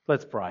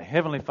Let's pray.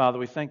 Heavenly Father,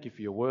 we thank you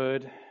for your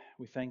word.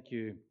 We thank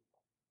you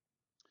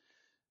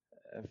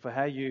for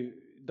how you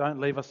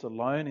don't leave us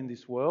alone in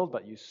this world,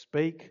 but you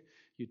speak,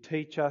 you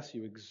teach us,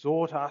 you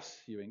exhort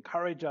us, you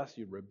encourage us,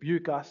 you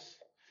rebuke us.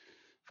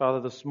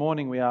 Father, this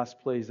morning we ask,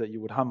 please, that you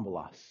would humble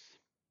us.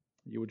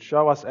 You would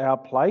show us our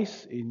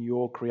place in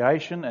your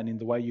creation and in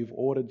the way you've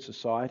ordered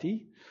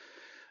society,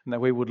 and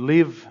that we would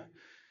live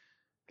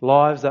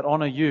lives that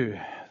honour you,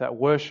 that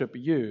worship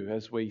you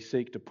as we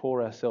seek to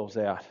pour ourselves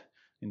out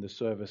in the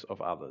service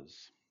of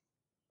others.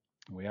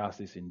 We ask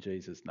this in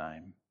Jesus'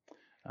 name.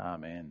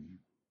 Amen.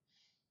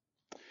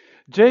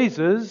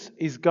 Jesus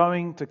is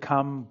going to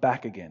come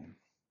back again.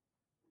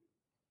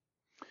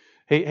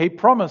 He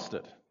promised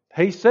it.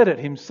 He said it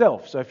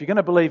himself. So if you're going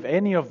to believe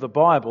any of the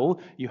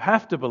Bible, you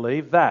have to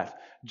believe that.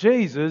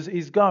 Jesus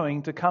is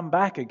going to come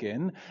back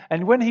again.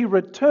 And when he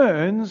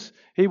returns,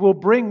 he will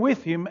bring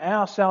with him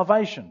our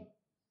salvation.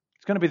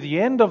 It's going to be the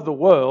end of the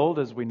world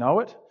as we know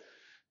it.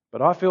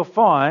 But I feel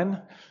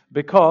fine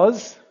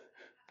because,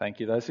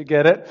 thank you those who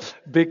get it,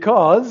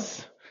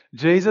 because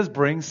Jesus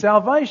brings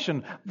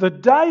salvation. The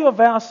day of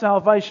our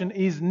salvation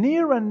is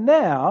nearer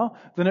now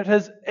than it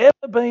has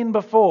ever been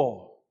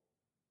before.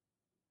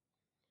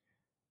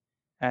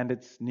 And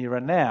it's nearer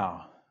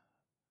now.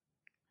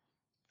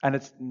 And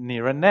it's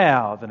nearer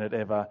now than it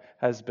ever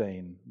has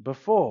been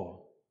before.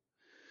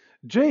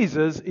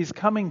 Jesus is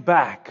coming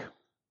back.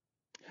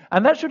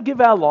 And that should give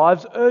our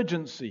lives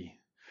urgency.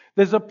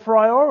 There's a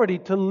priority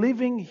to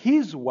living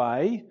His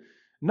way,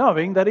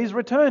 knowing that He's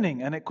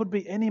returning, and it could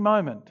be any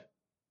moment.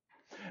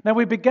 Now,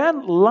 we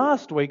began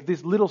last week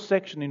this little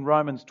section in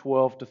Romans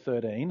 12 to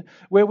 13,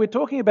 where we're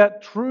talking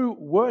about true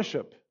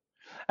worship.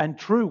 And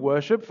true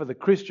worship for the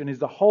Christian is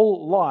the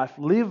whole life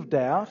lived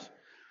out,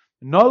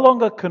 no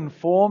longer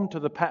conformed to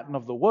the pattern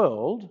of the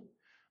world,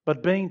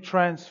 but being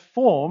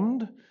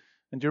transformed.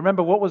 And do you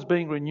remember what was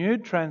being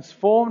renewed?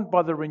 Transformed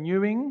by the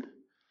renewing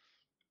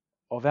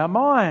of our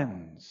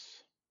minds.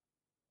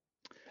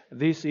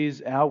 This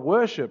is our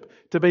worship,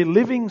 to be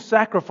living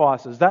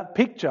sacrifices, that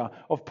picture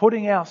of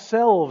putting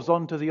ourselves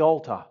onto the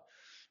altar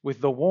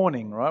with the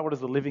warning, right? What is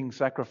the living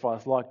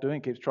sacrifice like doing?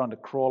 It keeps trying to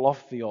crawl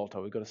off the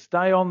altar. We've got to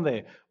stay on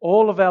there.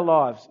 All of our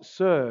lives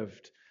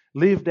served,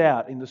 lived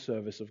out in the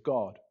service of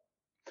God.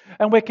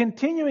 And we're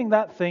continuing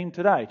that theme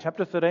today.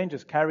 Chapter 13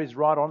 just carries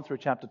right on through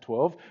chapter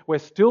 12. We're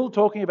still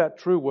talking about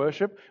true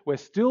worship. We're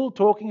still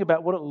talking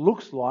about what it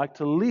looks like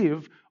to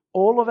live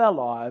all of our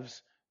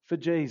lives for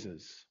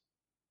Jesus.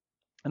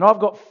 And I've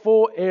got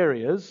 4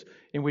 areas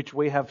in which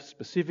we have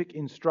specific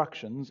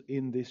instructions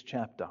in this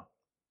chapter.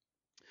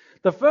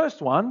 The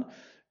first one,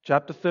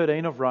 chapter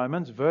 13 of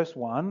Romans, verse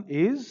 1,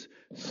 is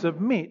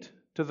submit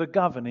to the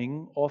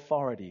governing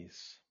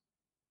authorities.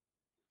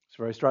 It's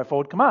a very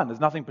straightforward command. There's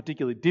nothing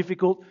particularly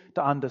difficult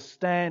to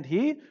understand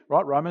here.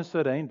 Right? Romans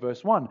 13,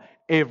 verse 1.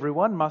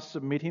 Everyone must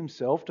submit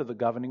himself to the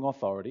governing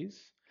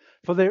authorities,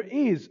 for there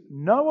is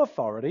no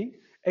authority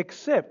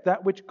except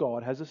that which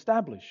God has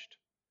established.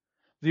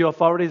 The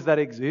authorities that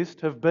exist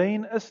have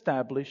been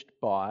established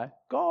by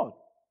God.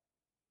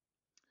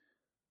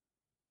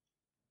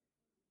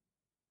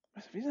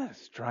 Isn't that a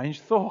strange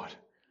thought?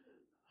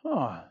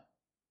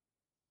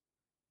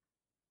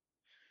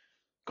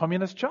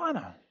 Communist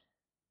China.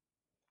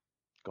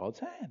 God's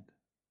hand.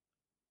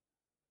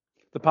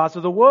 The parts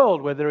of the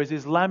world where there is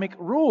Islamic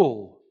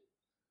rule.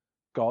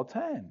 God's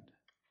hand.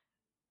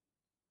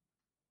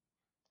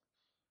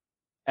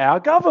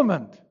 Our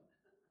government.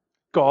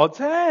 God's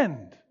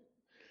hand.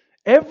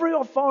 Every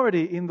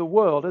authority in the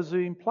world has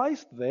been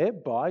placed there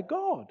by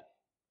God.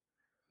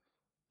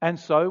 And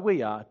so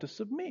we are to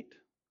submit.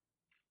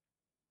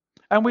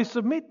 And we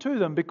submit to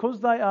them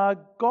because they are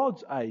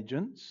God's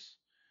agents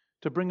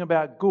to bring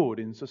about good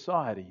in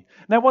society.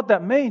 Now what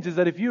that means is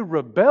that if you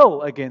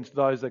rebel against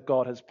those that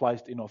God has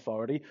placed in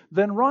authority,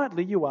 then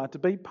rightly you are to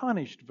be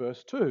punished.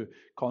 Verse 2.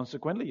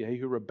 Consequently, he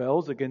who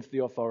rebels against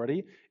the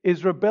authority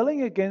is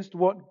rebelling against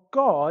what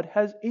God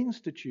has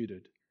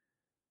instituted.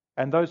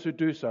 And those who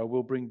do so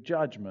will bring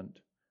judgment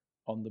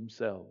on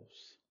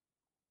themselves.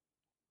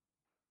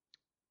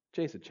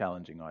 Gee, it's a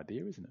challenging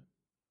idea, isn't it?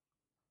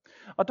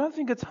 I don't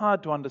think it's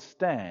hard to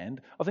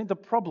understand. I think the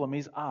problem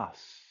is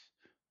us.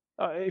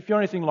 If you're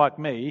anything like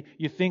me,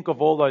 you think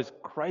of all those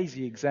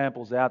crazy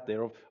examples out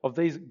there of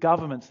these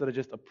governments that are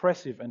just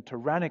oppressive and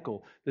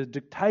tyrannical. There's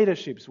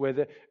dictatorships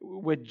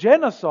where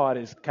genocide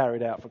is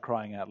carried out, for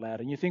crying out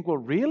loud. And you think, well,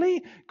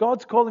 really?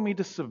 God's calling me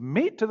to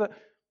submit to the...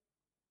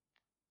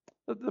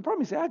 The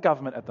problem is our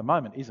government at the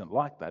moment isn't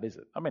like that, is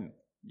it? I mean,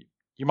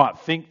 you might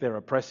think they're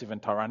oppressive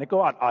and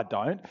tyrannical. I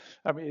don't.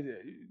 I mean,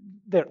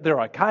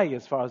 they're okay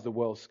as far as the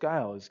world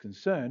scale is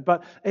concerned.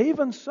 But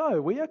even so,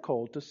 we are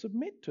called to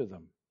submit to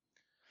them.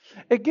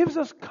 It gives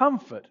us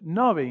comfort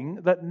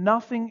knowing that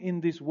nothing in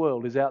this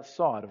world is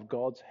outside of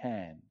God's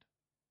hand.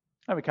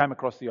 And we came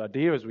across the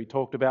idea as we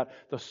talked about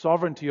the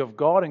sovereignty of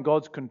God and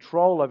God's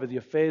control over the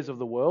affairs of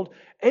the world.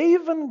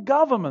 Even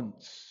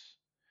governments,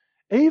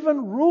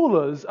 even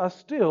rulers are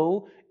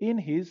still in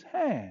His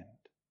hand.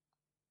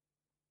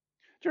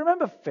 Do you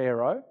remember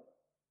Pharaoh?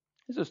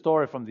 This is a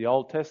story from the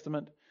Old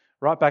Testament.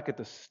 Right back at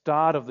the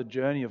start of the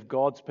journey of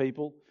God's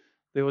people,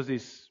 there was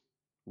this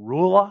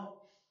ruler.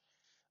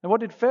 And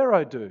what did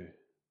Pharaoh do?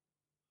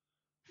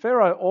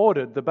 Pharaoh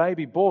ordered the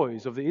baby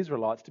boys of the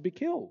Israelites to be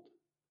killed.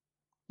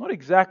 Not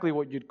exactly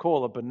what you'd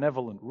call a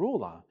benevolent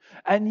ruler.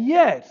 And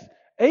yet,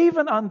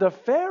 even under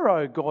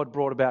Pharaoh, God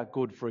brought about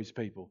good for his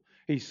people.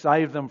 He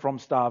saved them from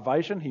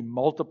starvation. He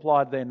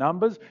multiplied their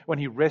numbers. When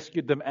he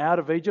rescued them out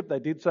of Egypt, they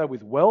did so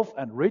with wealth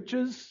and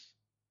riches.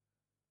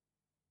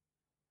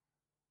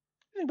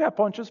 Think about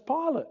Pontius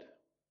Pilate.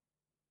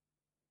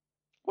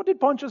 What did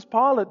Pontius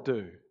Pilate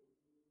do?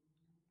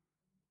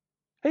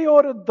 He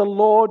ordered the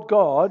Lord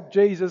God,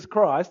 Jesus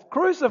Christ,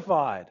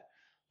 crucified.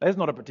 There's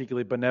not a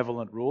particularly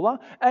benevolent ruler,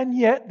 and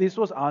yet this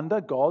was under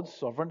God's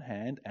sovereign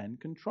hand and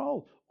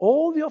control.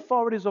 All the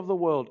authorities of the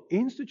world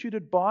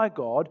instituted by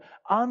God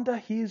under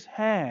his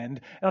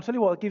hand. And I'll tell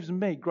you what, it gives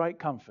me great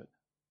comfort.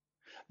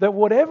 That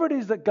whatever it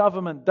is that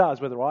government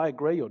does, whether I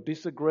agree or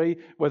disagree,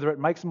 whether it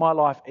makes my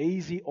life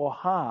easy or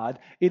hard,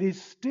 it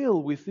is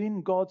still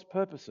within God's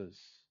purposes.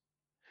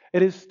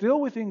 It is still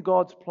within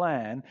God's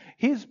plan.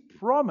 His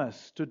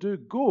promise to do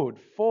good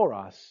for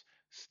us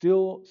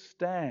still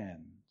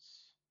stands.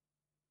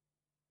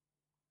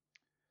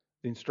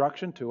 The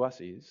instruction to us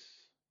is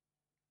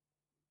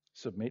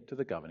submit to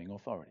the governing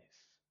authorities.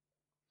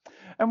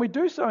 And we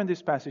do so in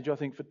this passage, I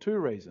think, for two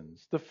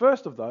reasons. The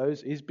first of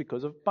those is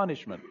because of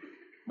punishment.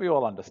 We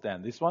all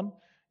understand this one.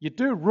 You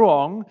do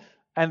wrong,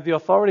 and the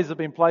authorities have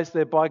been placed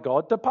there by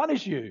God to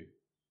punish you.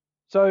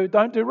 So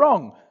don't do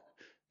wrong.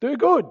 Do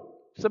good.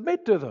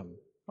 Submit to them.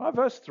 Right,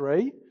 verse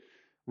 3,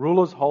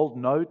 rulers hold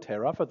no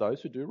terror for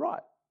those who do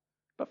right,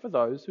 but for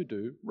those who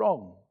do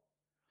wrong.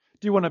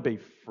 Do you want to be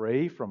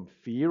free from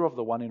fear of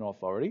the one in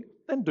authority?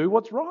 Then do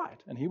what's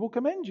right, and he will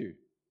commend you.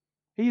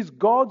 He is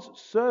God's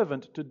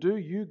servant to do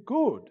you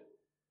good.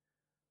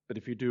 But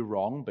if you do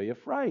wrong, be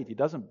afraid. He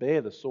doesn't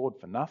bear the sword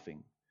for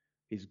nothing.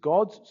 He's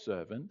God's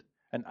servant,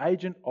 an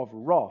agent of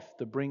wrath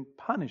to bring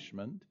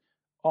punishment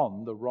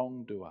on the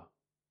wrongdoer.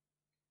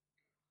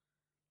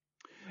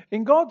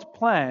 In God's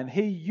plan,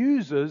 he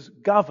uses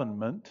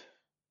government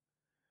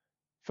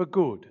for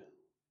good.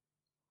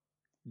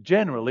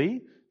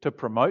 Generally, to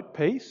promote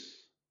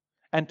peace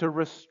and to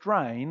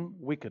restrain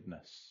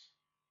wickedness.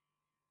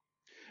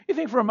 You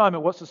think for a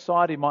moment what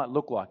society might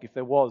look like if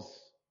there was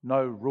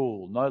no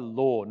rule, no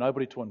law,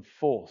 nobody to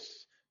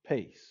enforce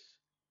peace.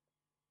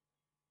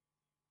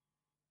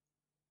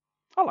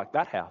 I like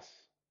that house.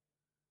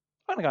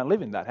 I'm going to go and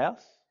live in that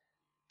house.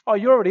 Oh,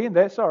 you're already in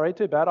there. Sorry,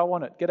 too bad. I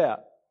want it. Get out.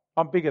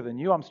 I'm bigger than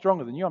you. I'm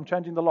stronger than you. I'm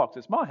changing the locks.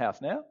 It's my house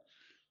now.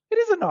 It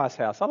is a nice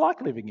house. I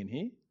like living in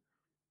here.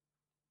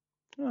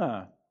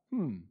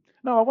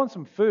 No, I want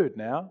some food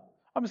now.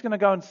 I'm just going to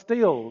go and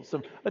steal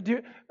some.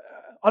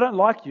 I don't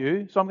like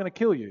you, so I'm going to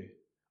kill you.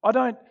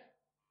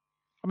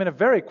 It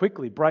very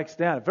quickly breaks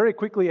down. It very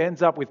quickly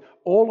ends up with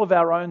all of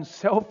our own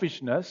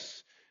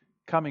selfishness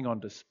coming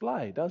on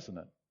display, doesn't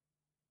it?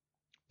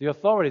 The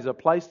authorities are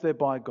placed there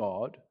by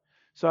God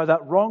so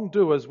that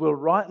wrongdoers will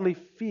rightly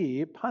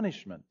fear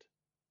punishment.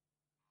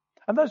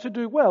 And those who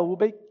do well will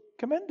be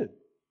commended.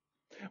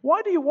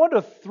 Why do you want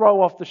to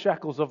throw off the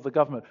shackles of the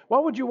government? Why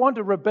would you want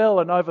to rebel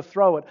and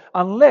overthrow it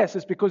unless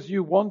it's because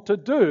you want to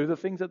do the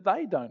things that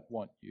they don't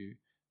want you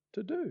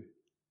to do?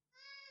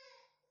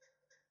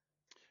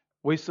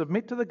 We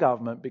submit to the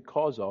government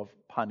because of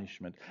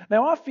punishment.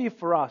 Now, I fear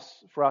for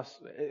us,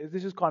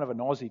 this is kind of an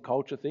Aussie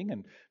culture thing,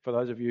 and for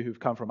those of you who've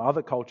come from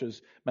other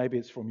cultures, maybe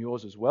it's from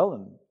yours as well,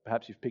 and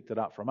perhaps you've picked it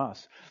up from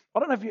us. I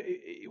don't know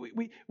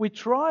if we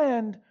try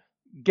and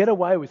get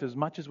away with as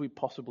much as we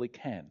possibly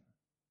can.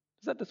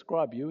 Does that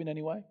describe you in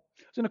any way?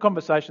 I was in a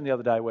conversation the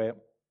other day where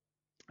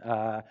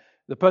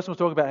the person was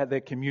talking about how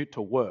their commute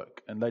to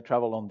work, and they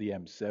travel on the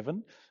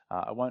M7.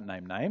 I won't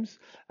name names.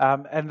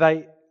 And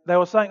they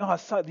were saying, the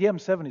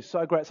M7 is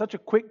so great, such a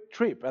quick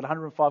trip at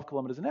 105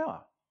 kilometres an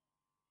hour.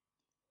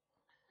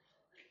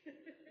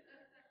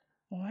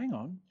 Well, hang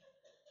on.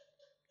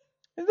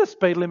 Isn't the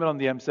speed limit on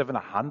the M7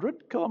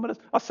 100 kilometres?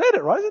 I said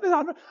it, right? Isn't it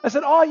 100? I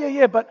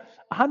said, but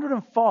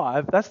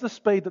 105, that's the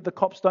speed that the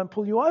cops don't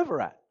pull you over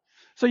at.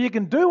 So you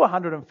can do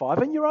 105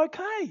 and you're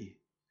okay.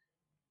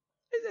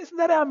 Isn't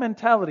that our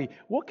mentality?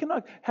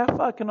 How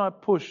far can I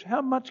push?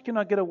 How much can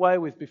I get away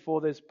with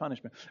before there's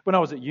punishment? When I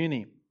was at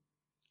uni,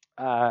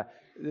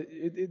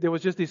 there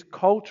was just this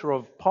culture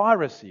of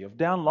piracy, of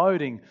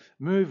downloading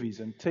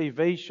movies and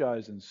TV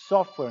shows and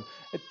software.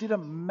 It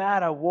didn't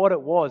matter what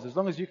it was, as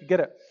long as you could get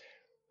it.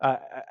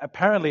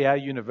 Apparently our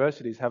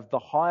universities have the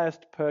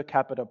highest per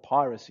capita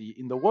piracy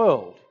in the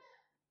world.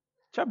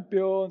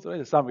 Champions,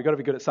 we've got to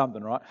be good at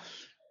something, right?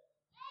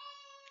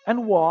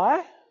 And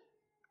why?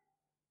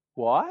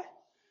 Why?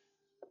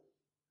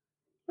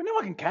 Well, no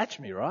one can catch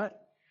me, right?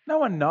 No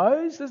one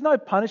knows. There's no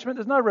punishment.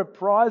 There's no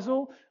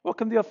reprisal. What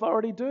can the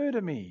authority do to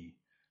me?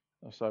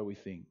 Or so we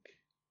think.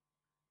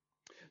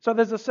 So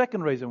there's a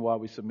second reason why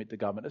we submit to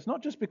government. It's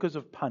not just because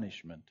of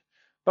punishment,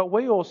 but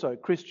we also,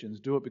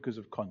 Christians, do it because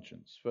of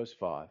conscience. Verse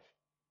 5.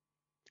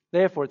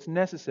 Therefore, it's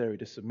necessary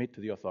to submit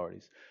to the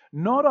authorities,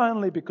 not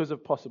only because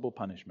of possible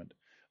punishment,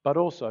 but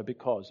also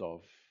because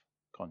of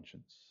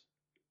conscience.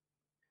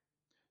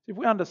 If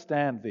we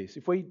understand this,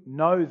 if we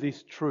know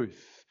this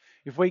truth,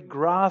 if we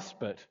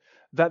grasp it,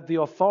 that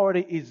the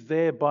authority is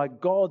there by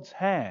God's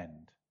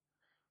hand,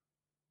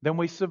 then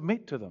we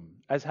submit to them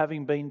as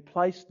having been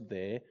placed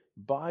there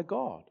by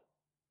God.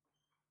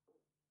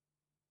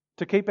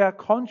 To keep our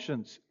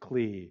conscience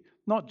clear,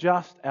 not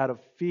just out of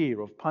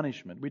fear of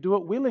punishment. We do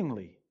it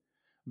willingly,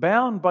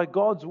 bound by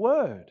God's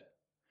word.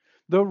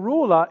 The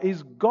ruler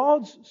is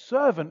God's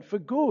servant for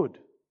good.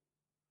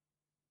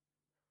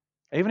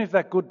 Even if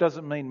that good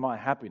doesn't mean my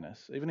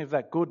happiness, even if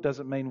that good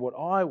doesn't mean what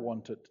I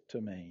want it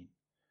to mean,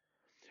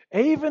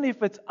 even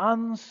if it's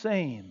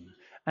unseen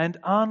and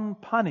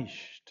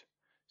unpunished,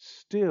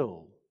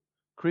 still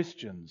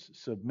Christians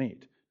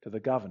submit to the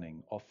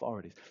governing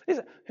authorities.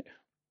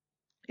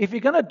 If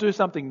you're going to do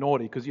something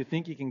naughty because you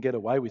think you can get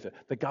away with it,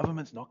 the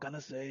government's not going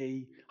to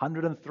see.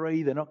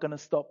 103, they're not going to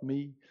stop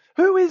me.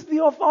 Who is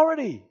the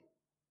authority?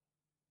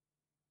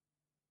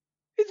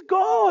 It's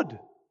God.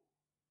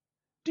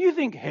 Do you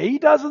think He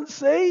doesn't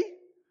see?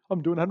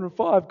 I'm doing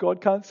 105, God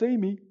can't see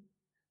me.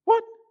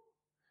 What?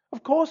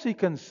 Of course He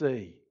can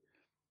see.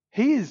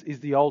 His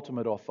is the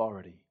ultimate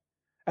authority.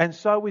 And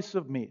so we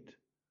submit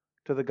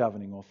to the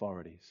governing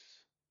authorities.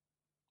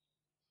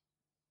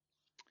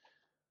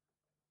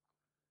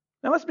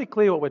 Now let's be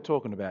clear what we're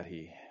talking about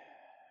here.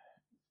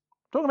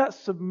 We're talking about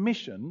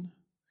submission,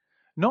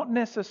 not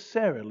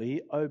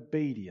necessarily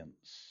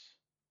obedience.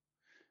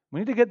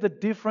 We need to get the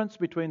difference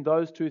between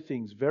those two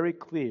things very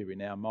clear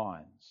in our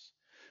minds.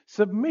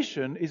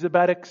 Submission is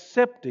about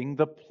accepting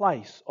the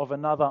place of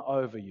another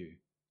over you,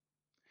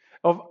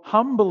 of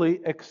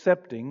humbly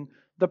accepting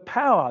the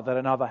power that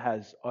another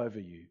has over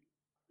you,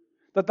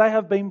 that they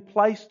have been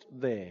placed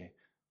there.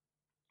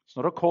 It's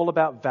not a call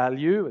about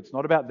value. It's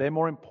not about they're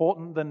more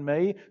important than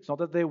me. It's not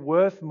that they're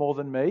worth more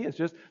than me. It's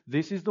just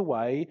this is the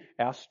way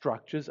our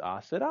structures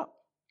are set up.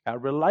 Our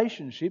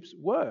relationships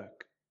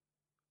work.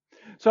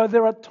 So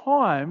there are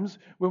times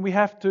when we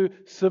have to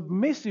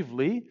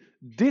submissively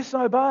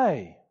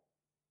disobey.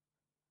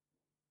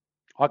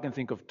 I can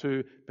think of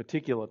two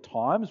particular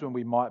times when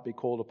we might be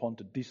called upon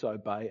to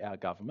disobey our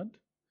government.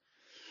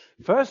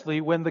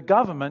 Firstly, when the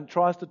government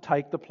tries to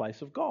take the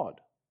place of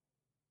God.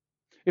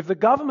 If the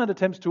government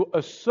attempts to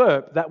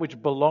usurp that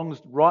which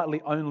belongs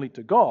rightly only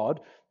to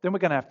God, then we're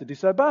going to have to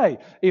disobey.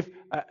 If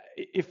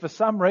for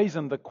some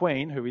reason the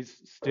Queen, who is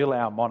still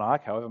our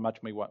monarch, however much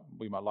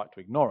we might like to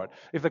ignore it,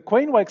 if the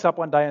Queen wakes up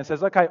one day and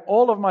says, okay,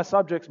 all of my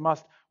subjects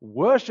must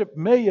worship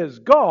me as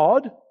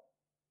God,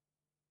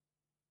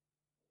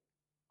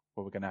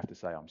 well, we're going to have to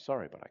say, I'm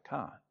sorry, but I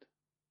can't.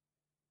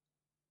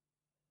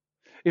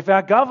 If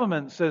our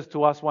government says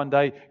to us one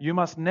day, you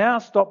must now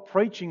stop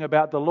preaching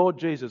about the Lord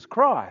Jesus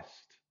Christ,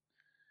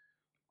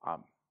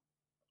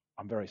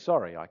 I'm very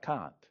sorry, I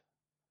can't.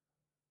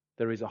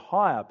 There is a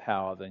higher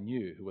power than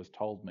you who has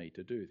told me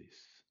to do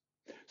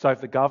this. So if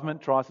the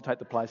government tries to take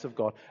the place of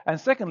God, and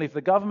secondly, if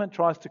the government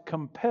tries to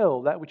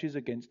compel that which is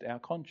against our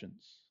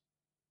conscience,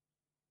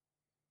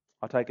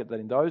 I take it that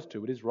in those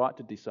two it is right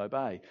to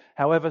disobey.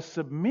 However,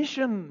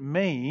 submission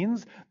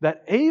means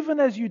that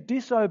even as you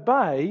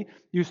disobey,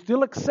 you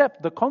still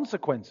accept the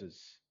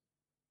consequences.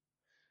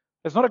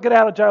 It's not a get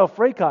out of jail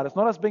free card. It's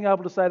not us being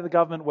able to say to the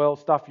government, well,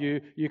 stuff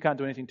you can't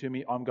do anything to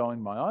me, I'm going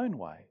my own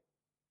way.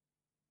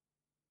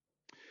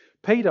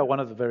 Peter, one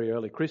of the very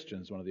early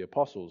Christians, one of the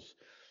apostles,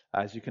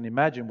 as you can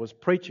imagine, was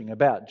preaching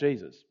about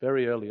Jesus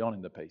very early on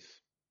in the piece.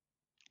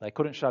 They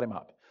couldn't shut him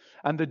up.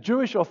 And the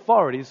Jewish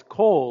authorities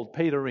called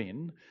Peter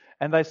in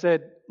and they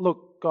said,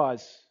 look,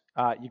 guys,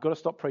 you've got to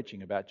stop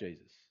preaching about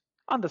Jesus.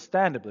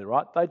 Understandably,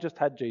 right? They just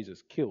had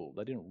Jesus killed.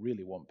 They didn't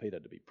really want Peter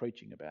to be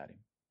preaching about him.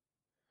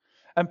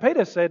 And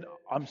Peter said,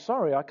 I'm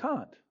sorry, I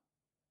can't.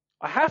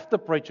 I have to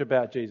preach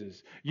about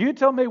Jesus. You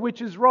tell me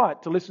which is right,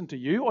 to listen to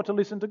you or to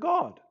listen to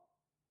God.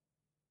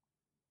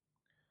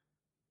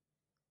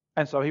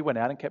 And so he went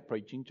out and kept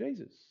preaching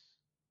Jesus.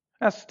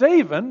 Now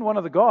Stephen, one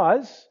of the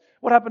guys,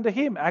 what happened to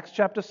him? Acts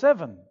chapter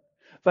 7.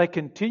 They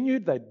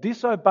continued, they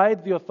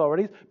disobeyed the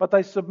authorities, but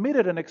they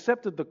submitted and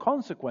accepted the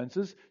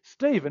consequences.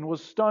 Stephen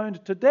was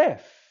stoned to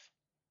death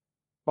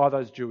by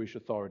those Jewish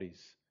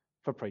authorities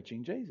for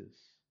preaching Jesus.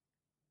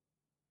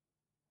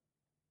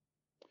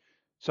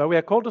 So we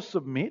are called to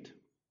submit.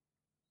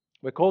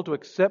 We're called to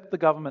accept the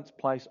government's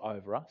place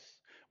over us,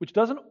 which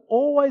doesn't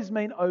always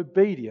mean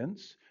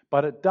obedience,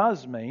 but it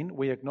does mean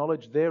we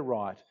acknowledge their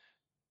right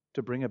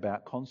to bring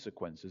about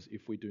consequences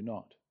if we do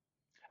not.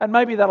 And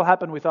maybe that'll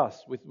happen with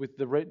us, with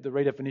the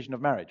redefinition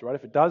of marriage, right?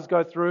 If it does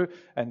go through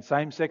and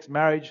same-sex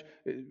marriage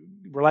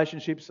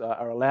relationships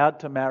are allowed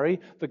to marry,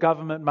 the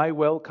government may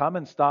well come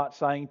and start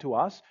saying to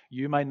us,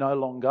 you may no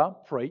longer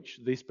preach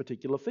this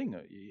particular thing.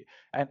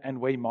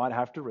 And we might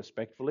have to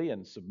respectfully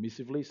and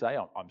submissively say,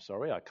 I'm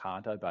sorry, I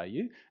can't obey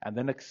you, and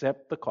then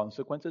accept the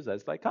consequences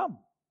as they come.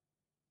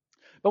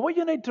 But what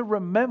you need to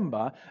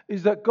remember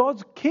is that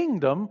God's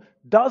kingdom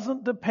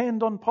doesn't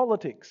depend on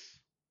politics.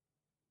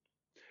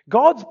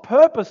 God's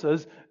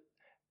purposes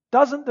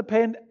doesn't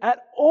depend at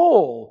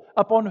all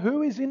upon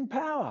who is in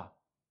power.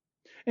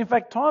 In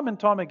fact, time and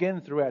time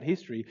again throughout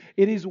history,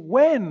 it is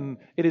when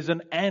it is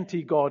an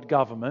anti-God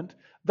government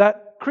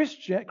that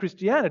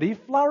Christianity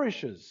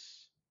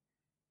flourishes.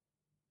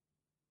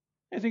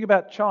 You think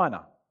about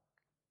China.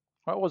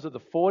 What was it, the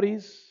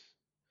 40s?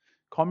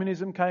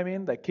 Communism came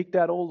in, they kicked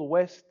out all the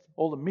West,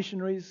 all the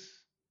missionaries.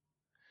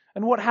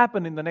 And what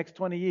happened in the next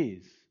 20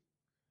 years?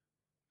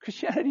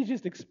 Christianity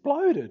just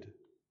exploded.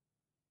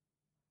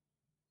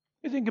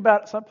 You think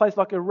about some place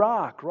like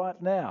Iraq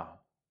right now.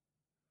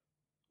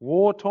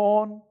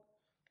 War-torn,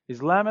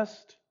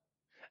 Islamist,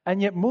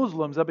 and yet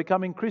Muslims are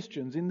becoming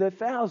Christians in their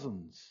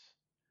thousands.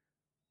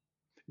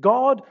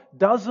 God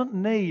doesn't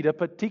need a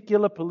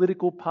particular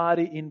political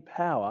party in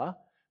power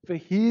for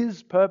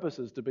His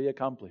purposes to be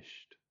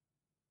accomplished.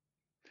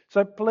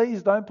 So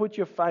please don't put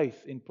your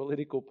faith in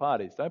political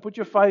parties. Don't put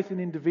your faith in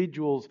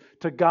individuals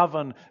to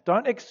govern.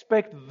 Don't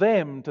expect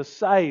them to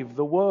save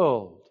the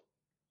world.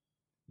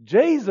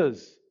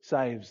 Jesus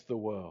saves the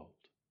world.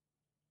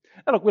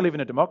 Now look, we live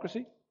in a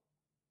democracy.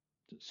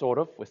 Sort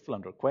of. We're still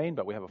under a queen,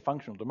 but we have a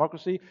functional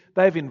democracy.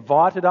 They've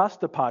invited us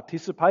to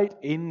participate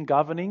in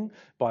governing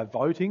by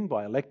voting,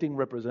 by electing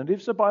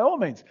representatives. So by all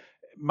means,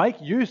 make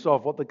use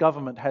of what the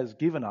government has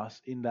given us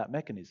in that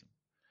mechanism.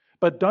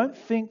 But don't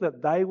think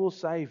that they will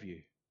save you,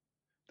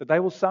 that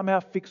they will somehow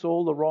fix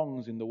all the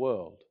wrongs in the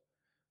world.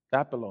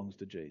 That belongs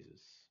to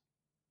Jesus.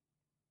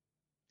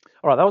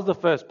 All right, that was the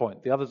first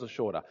point. The others are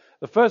shorter.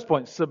 The first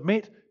point,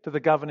 submit to the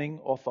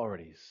governing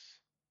authorities.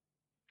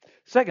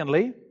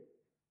 Secondly,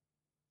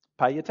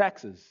 pay your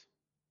taxes.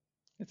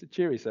 It's a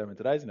cheery sermon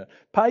today, isn't it?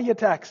 Pay your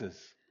taxes.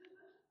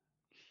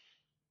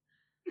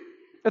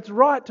 It's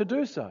right to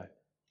do so.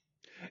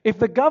 If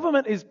the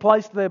government is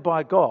placed there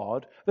by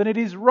God, then it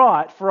is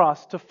right for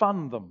us to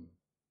fund them.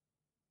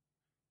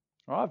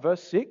 All right,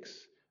 verse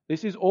 6.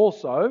 This is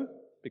also,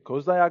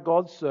 because they are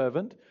God's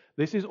servant,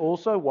 this is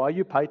also why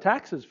you pay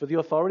taxes, for the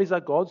authorities are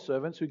God's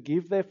servants who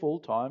give their full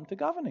time to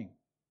governing.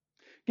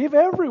 Give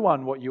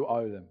everyone what you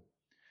owe them.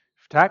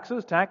 If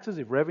taxes, taxes.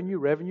 If revenue,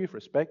 revenue. If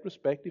respect,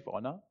 respect. If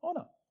honour,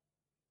 honour.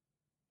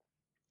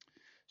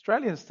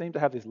 Australians seem to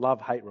have this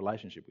love-hate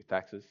relationship with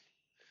taxes.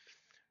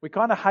 We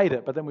kind of hate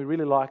it, but then we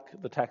really like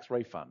the tax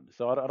refund.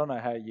 So I don't know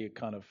how you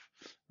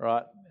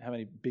right, how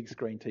many big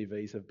screen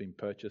TVs have been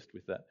purchased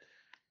with that.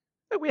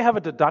 But we have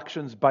a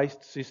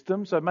deductions-based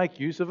system, so make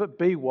use of it.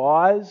 Be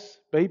wise,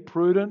 be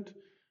prudent.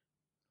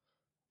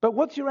 But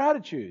what's your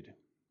attitude?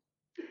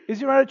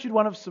 Is your attitude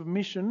one of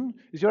submission?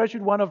 Is your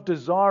attitude one of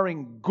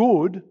desiring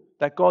good,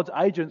 that God's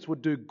agents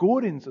would do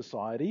good in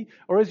society?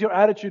 Or is your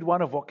attitude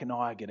one of, what can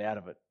I get out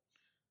of it?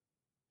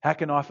 How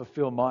can I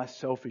fulfill my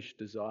selfish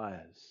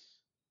desires?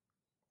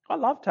 I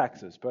love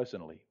taxes,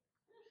 personally.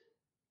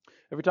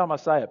 Every time I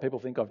say it, people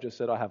think I've just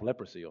said I have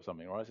leprosy or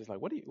something, right? It's just like,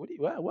 what?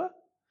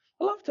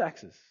 I love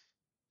taxes.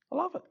 I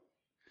love it.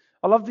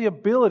 I love the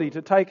ability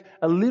to take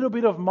a little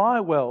bit of my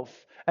wealth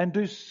and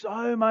do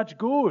so much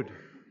good.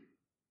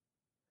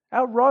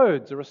 Our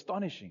roads are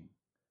astonishing.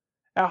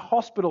 Our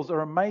hospitals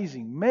are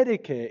amazing.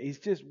 Medicare is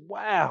just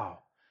wow.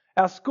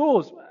 Our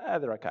schools,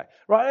 they're okay.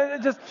 Right?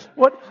 It's just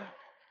what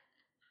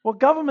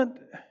government,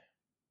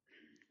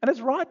 and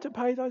it's right to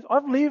pay those.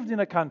 I've lived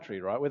in a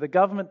country, right, where the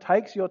government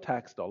takes your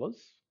tax dollars.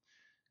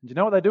 And do you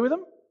know what they do with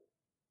them?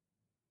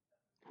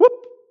 Whoop!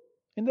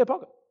 In their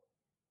pocket.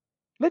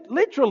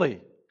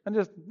 Literally. And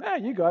just,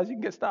 you guys, you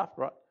can get stuffed,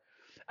 right?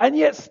 And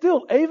yet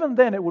still, even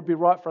then, it would be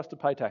right for us to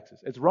pay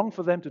taxes. It's wrong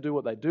for them to do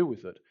what they do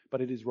with it,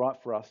 but it is right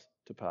for us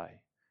to pay.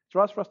 It's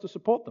right for us to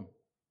support them.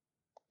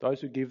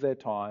 Those who give their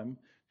time,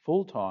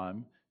 full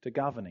time, to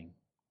governing.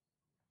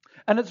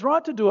 And it's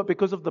right to do it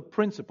because of the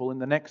principle in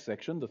the next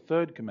section, the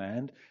third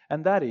command,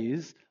 and that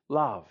is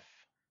love.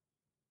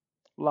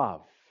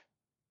 Love.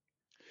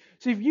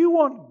 See, if you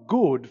want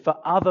good for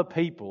other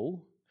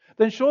people,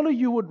 then surely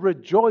you would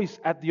rejoice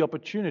at the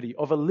opportunity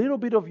of a little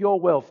bit of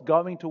your wealth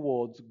going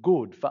towards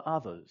good for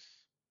others.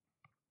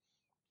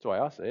 That's the way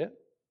I see it.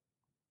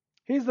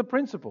 Here's the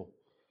principle.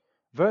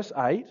 Verse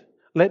 8,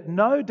 let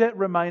no debt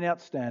remain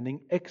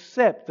outstanding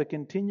except the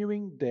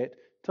continuing debt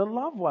to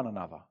love one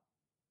another.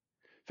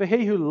 For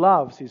he who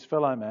loves his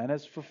fellow man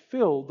has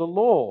fulfilled the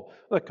law.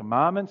 The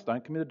commandments,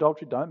 don't commit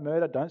adultery, don't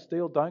murder, don't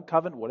steal, don't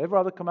covet, whatever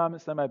other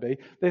commandments there may be,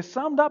 they're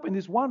summed up in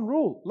this one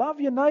rule.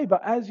 Love your neighbour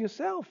as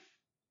yourself.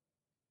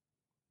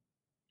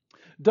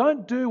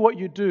 Don't do what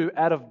you do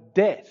out of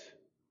debt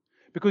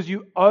because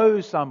you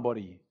owe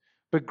somebody,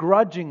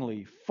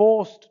 begrudgingly,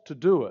 forced to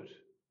do it.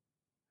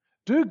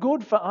 Do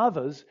good for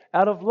others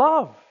out of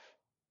love,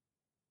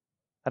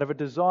 out of a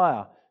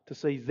desire to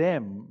see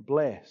them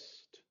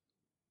blessed.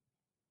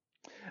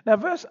 Now,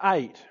 verse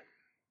 8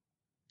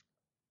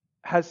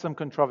 has some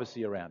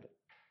controversy around it.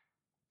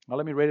 Now,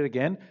 let me read it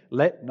again.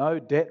 Let no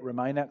debt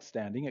remain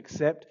outstanding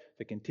except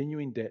the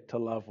continuing debt to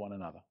love one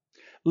another.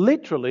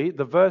 Literally,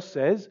 the verse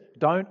says,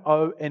 don't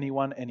owe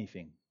anyone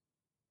anything.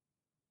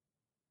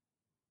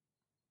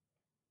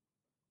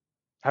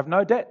 Have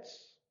no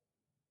debts.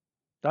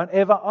 Don't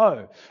ever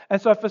owe.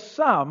 And so for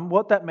some,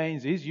 what that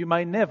means is you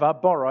may never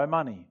borrow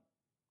money.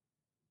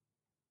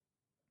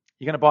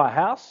 You're going to buy a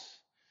house?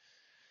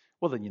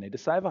 Well, then you need to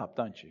save up,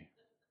 don't you?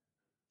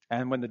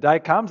 And when the day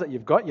comes that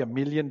you've got your $1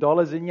 million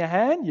in your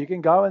hand, you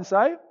can go and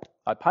say,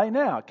 I pay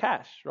now,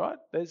 cash, right?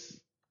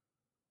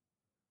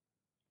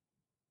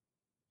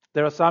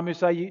 There are some who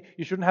say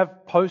you shouldn't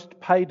have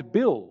post-paid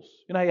bills.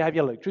 You know, you have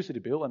your electricity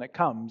bill and it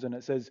comes and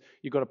it says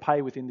you've got to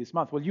pay within this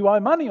month. Well, you owe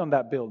money on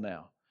that bill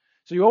now.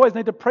 So you always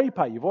need to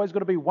prepay. You've always got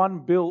to be one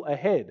bill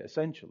ahead,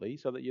 essentially,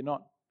 so that you're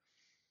not...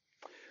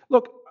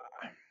 Look,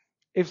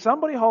 if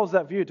somebody holds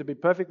that view, to be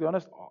perfectly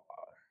honest,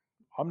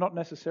 I'm not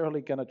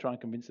necessarily going to try and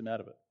convince them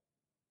out of it.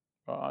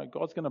 Right?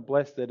 God's going to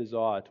bless their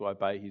desire to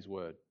obey His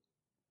word.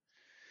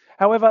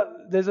 However,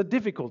 there's a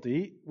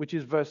difficulty, which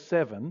is verse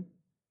 7.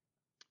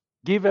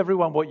 Give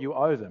everyone what you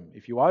owe them.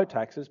 If you owe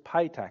taxes,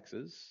 pay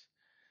taxes.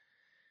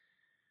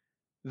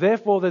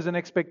 Therefore, there's an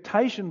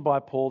expectation by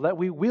Paul that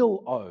we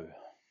will owe.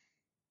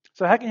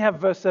 So how can you have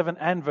verse 7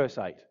 and verse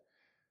 8?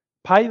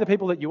 Pay the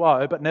people that you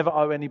owe, but never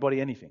owe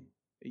anybody anything.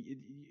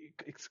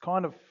 It's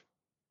kind of...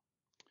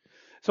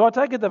 So I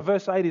take it that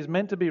verse 8 is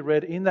meant to be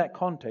read in that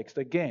context.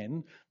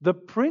 Again, the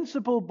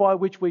principle by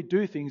which we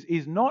do things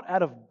is not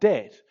out of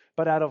debt,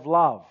 but out of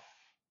love.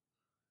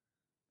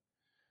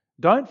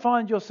 Don't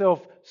find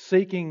yourself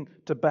seeking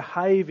to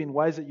behave in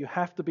ways that you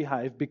have to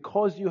behave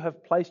because you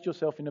have placed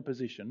yourself in a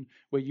position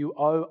where you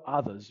owe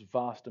others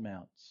vast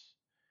amounts.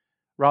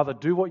 Rather,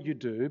 do what you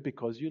do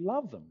because you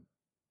love them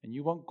and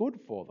you want good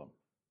for them.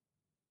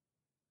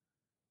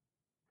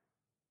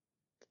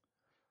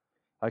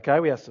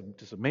 Okay, we have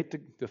to submit to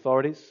the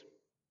authorities,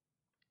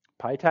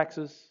 pay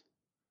taxes.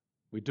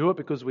 We do it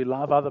because we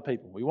love other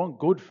people. We want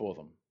good for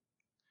them.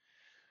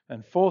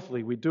 And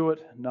fourthly, we do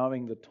it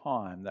knowing the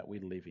time that we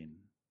live in.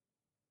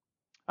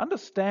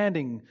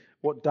 Understanding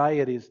what day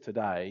it is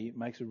today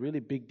makes a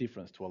really big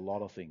difference to a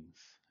lot of things.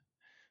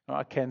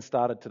 Ken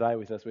started today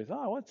with us with,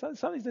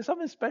 is there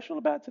something special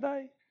about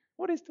today?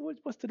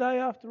 What's today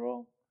after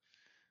all?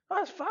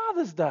 Oh, it's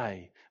Father's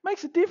Day.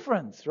 Makes a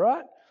difference,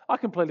 right? I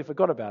completely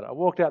forgot about it. I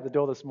walked out the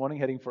door this morning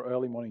heading for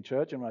early morning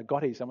church, and when I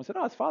got here, someone said,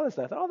 it's Father's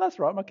Day. I thought, oh, that's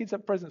right. My kids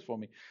have presents for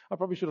me. I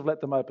probably should have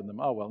let them open them.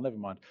 Oh, well, never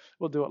mind.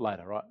 We'll do it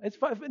later, right?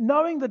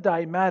 Knowing the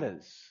day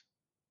matters.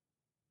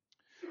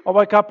 I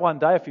woke up one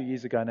day a few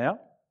years ago now,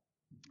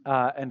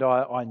 and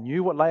I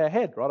knew what lay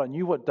ahead, right? I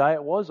knew what day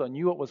it was. I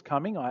knew what was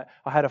coming. I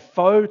had a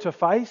foe to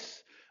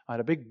face. I had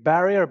a big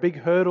barrier, a big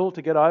hurdle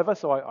to get over.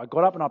 So I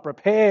got up and I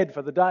prepared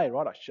for the day,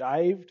 right? I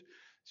shaved.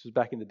 This was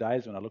back in the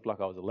days when I looked like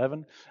I was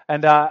 11.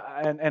 And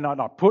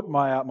I put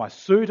my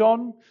suit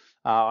on.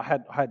 I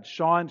had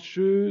shined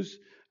shoes.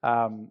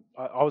 I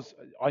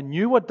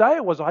knew what day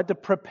it was. I had to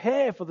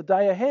prepare for the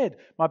day ahead.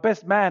 My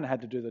best man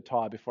had to do the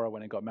tie before I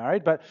went and got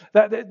married. But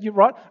you're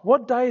right.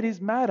 What day it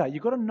is matter.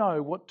 You've got to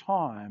know what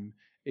time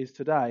is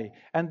today.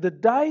 And the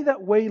day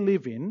that we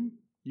live in,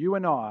 you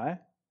and I,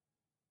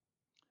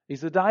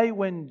 is the day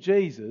when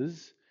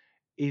Jesus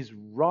is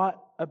right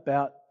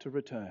about to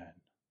return.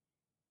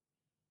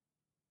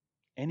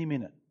 Any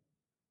minute.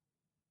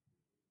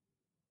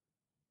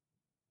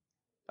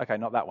 Okay,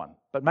 not that one.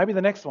 But maybe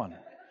the next one.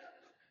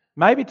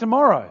 Maybe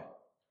tomorrow.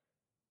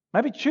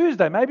 Maybe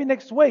Tuesday. Maybe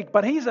next week.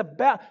 But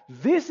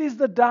this is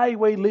the day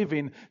we live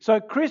in. So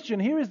Christian,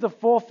 here is the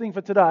fourth thing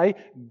for today.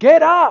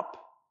 Get up.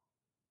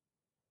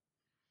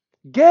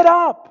 Get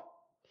up.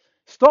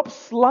 Stop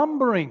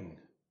slumbering.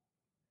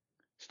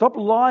 Stop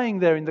lying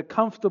there in the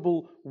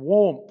comfortable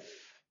warmth.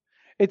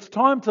 It's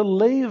time to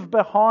leave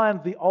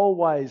behind the old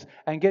ways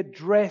and get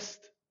dressed,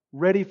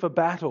 ready for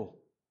battle.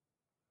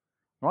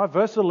 Right,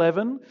 verse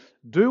 11,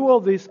 do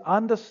all this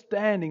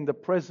understanding the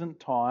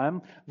present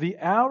time. The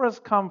hour has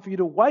come for you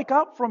to wake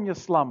up from your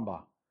slumber.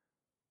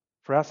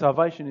 For our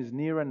salvation is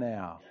nearer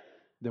now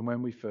than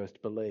when we first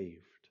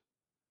believed.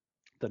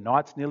 The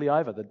night's nearly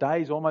over. The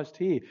day's almost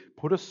here.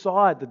 Put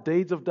aside the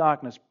deeds of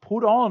darkness.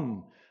 Put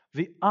on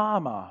the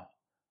armour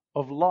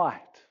of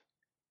light.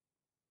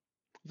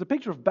 It's a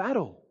picture of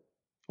battle.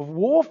 Of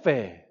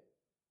warfare.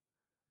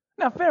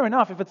 Now, fair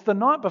enough, if it's the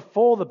night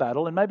before the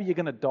battle and maybe you're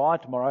going to die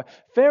tomorrow,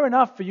 fair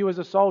enough for you as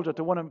a soldier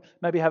to want to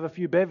maybe have a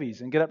few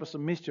bevies and get up to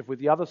some mischief with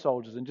the other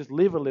soldiers and just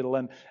live a little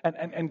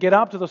and get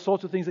up to the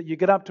sorts of things that you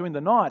get up to in the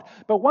night.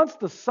 But once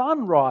the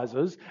sun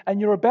rises and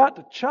you're about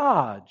to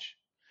charge,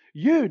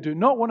 you do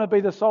not want to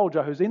be the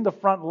soldier who's in the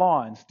front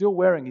line still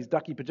wearing his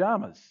ducky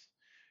pajamas.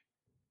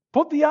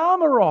 Put the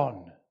armour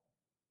on.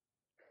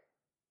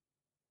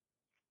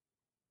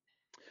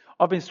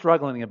 I've been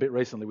struggling a bit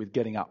recently with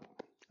getting up.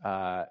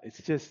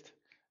 It's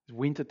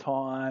winter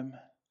time.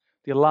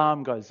 The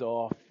alarm goes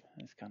off.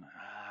 It's kind of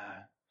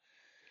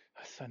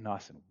it's so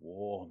nice and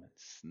warm and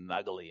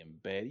snuggly in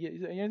bed.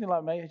 You anything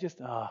like me? I just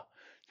want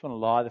to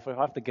lie there. If I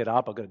have to get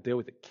up, I've got to deal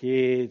with the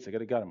kids. I've got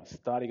to go to my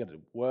study. I've got to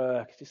do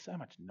work. It's just so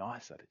much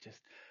nicer to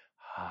just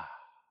I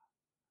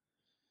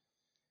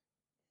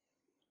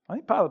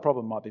think part of the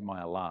problem might be my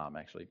alarm.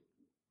 Actually,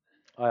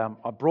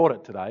 I brought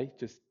it today.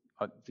 So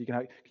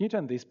can you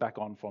turn this back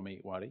on for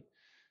me, Whitey?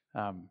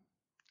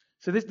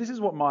 So this is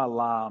what my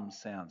alarm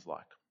sounds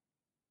like.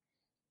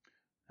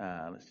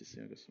 Let's just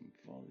see. I've got some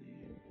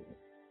volume.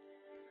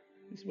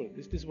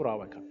 This is what I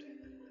wake up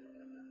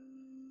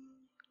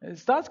to. It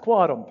starts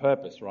quiet on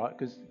purpose, right?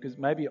 Because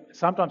maybe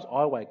sometimes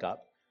I wake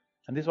up,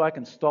 and this way I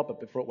can stop it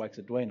before it wakes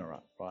Edwina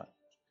up, right?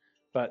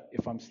 But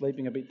if I'm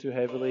sleeping a bit too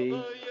heavily,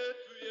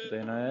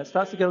 then it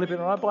starts to get a little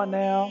bit right by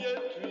now.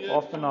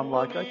 Often I'm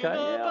like, okay,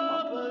 yeah,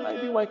 I'm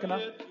maybe waking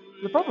up.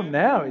 The problem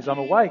now is I'm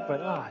awake, but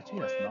gee,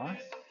 that's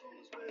nice.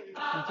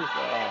 I'm just,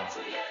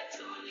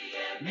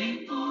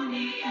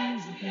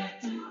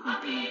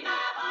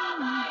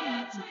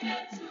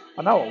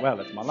 I know it well.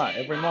 It's my life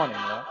every morning,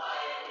 right?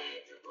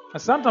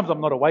 And sometimes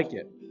I'm not awake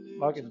yet.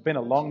 Like it's been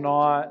a long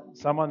night.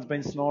 Someone's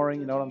been snoring.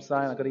 You know what I'm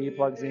saying? I've got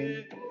earplugs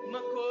in.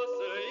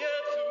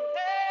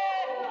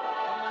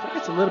 So it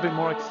gets a little bit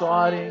more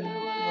exciting.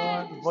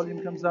 Right? The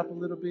volume comes up a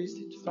little bit.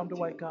 It's time to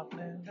wake up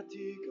now.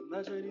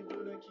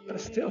 But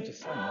it's still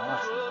just so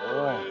nice and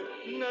warm.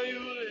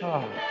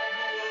 Oh.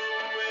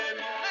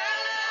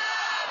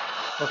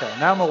 Okay,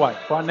 now I'm awake.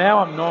 By now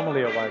I'm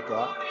normally awake,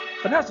 right?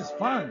 But now it's just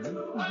fun. Sort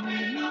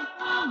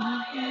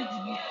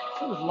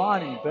of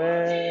lying in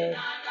bed.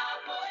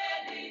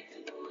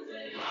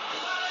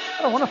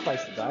 I don't want to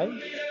face the day.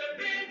 It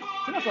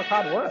sounds like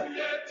hard work.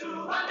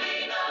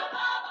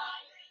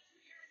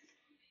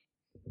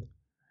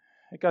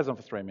 It goes on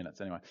for 3 minutes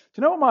anyway. Do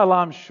you know what my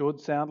alarm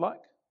should sound like?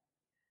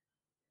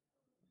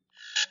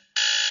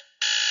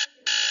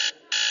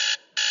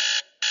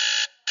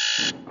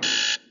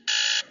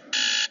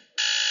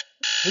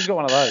 Who's got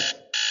one of those?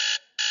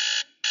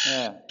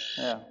 Yeah.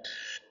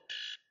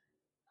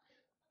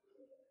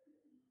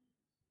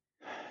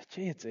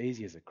 Gee, it's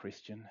easy as a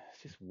Christian.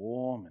 It's just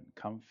warm and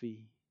comfy.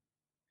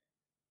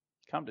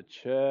 You come to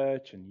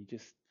church and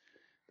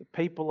the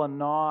people are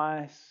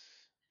nice.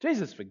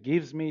 Jesus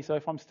forgives me, so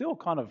if I'm still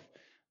kind of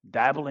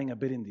dabbling a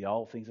bit in the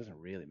old things, it doesn't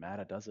really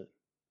matter, does it?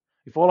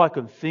 If all I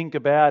can think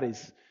about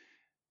is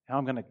how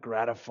I'm going to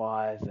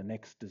gratify the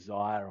next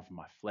desire of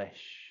my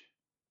flesh.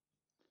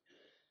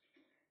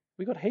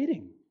 We got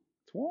heating.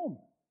 It's warm.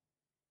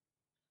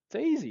 It's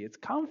easy. It's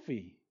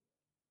comfy.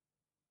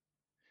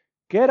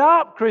 Get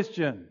up,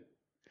 Christian.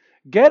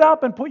 Get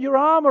up and put your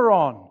armor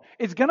on.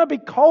 It's going to be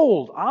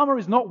cold. Armor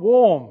is not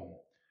warm.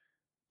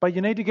 But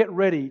you need to get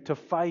ready to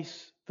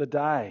face the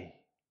day.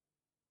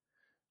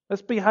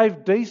 Let's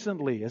behave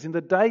decently, as in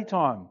the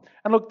daytime.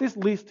 And look, this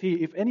list here,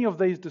 if any of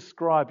these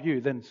describe you,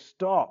 then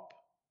stop.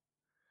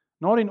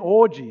 Not in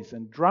orgies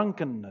and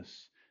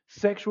drunkenness,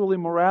 sexual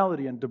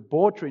immorality and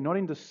debauchery, not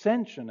in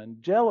dissension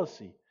and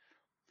jealousy.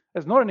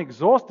 It's not an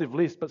exhaustive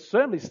list, but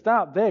certainly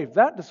start there. If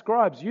that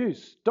describes you,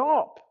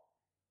 stop.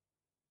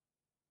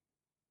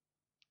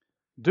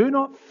 Do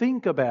not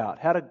think about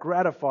how to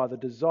gratify the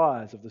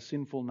desires of the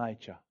sinful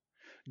nature.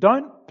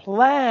 Don't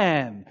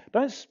plan.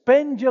 Don't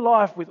spend your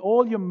life with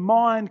all your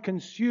mind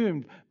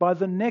consumed by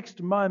the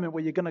next moment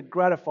where you're going to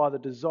gratify the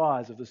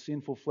desires of the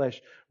sinful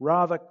flesh.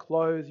 Rather,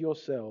 clothe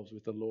yourselves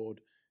with the Lord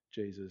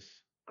Jesus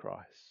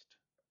Christ.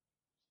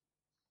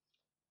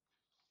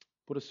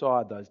 Put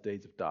aside those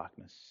deeds of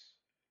darkness.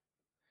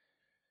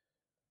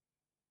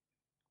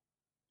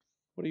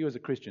 What are you as a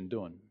Christian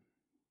doing?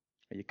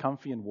 Are you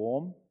comfy and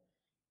warm?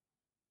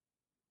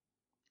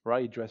 Or are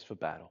you dressed for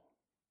battle?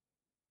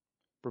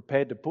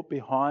 Prepared to put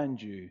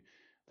behind you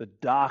the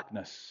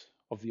darkness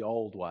of the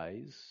old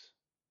ways,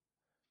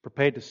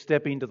 prepared to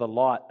step into the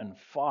light and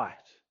fight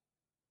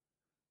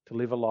to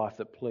live a life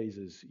that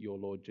pleases your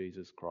Lord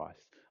Jesus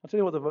Christ. I'll tell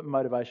you what the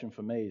motivation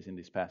for me is in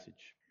this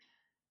passage.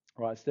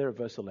 Right, it's there at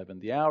verse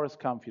 11. The hour has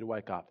come for you to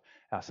wake up.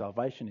 Our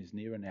salvation is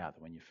nearer now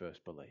than when you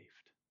first believed.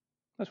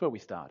 That's where we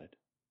started.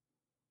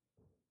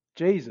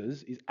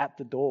 Jesus is at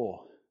the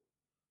door.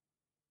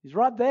 He's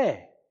right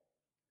there.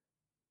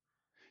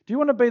 Do you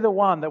want to be the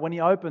one that when he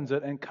opens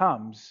it and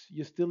comes,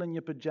 you're still in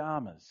your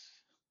pajamas?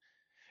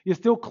 You're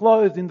still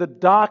clothed in the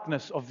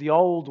darkness of the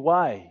old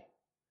way?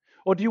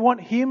 Or do you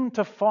want him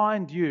to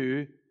find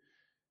you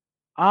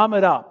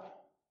armored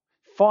up,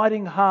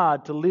 fighting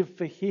hard to live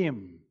for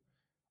him,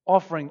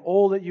 offering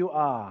all that you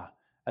are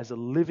as a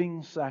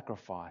living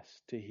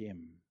sacrifice to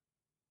him?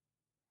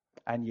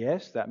 And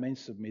yes, that means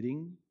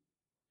submitting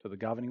to the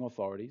governing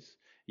authorities.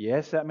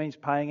 Yes, that means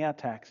paying our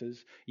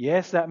taxes.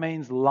 Yes, that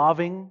means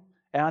loving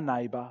our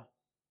neighbour.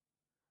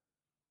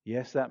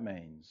 Yes, that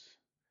means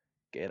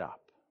get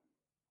up.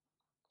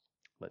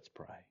 Let's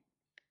pray.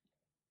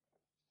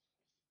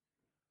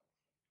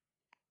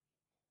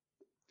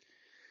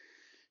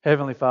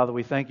 Heavenly Father,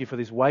 we thank you for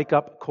this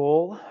wake-up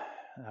call.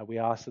 We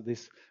ask that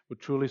this would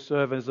truly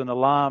serve as an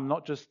alarm,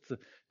 not just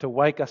to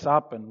wake us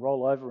up and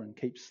roll over and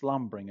keep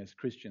slumbering as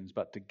Christians,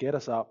 but to get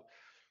us up,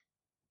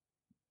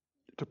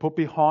 to put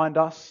behind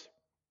us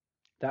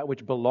that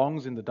which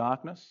belongs in the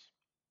darkness,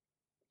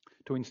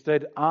 to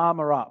instead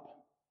armour up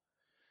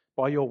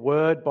by your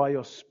word, by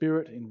your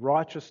spirit, in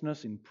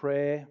righteousness, in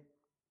prayer,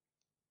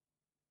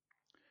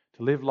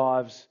 to live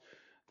lives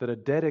that are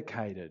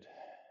dedicated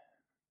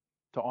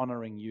to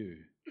honouring you,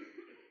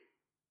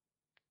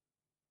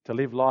 to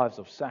live lives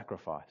of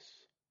sacrifice.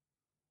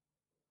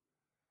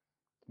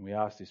 And we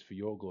ask this for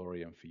your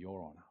glory and for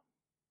your honour.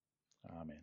 Amen.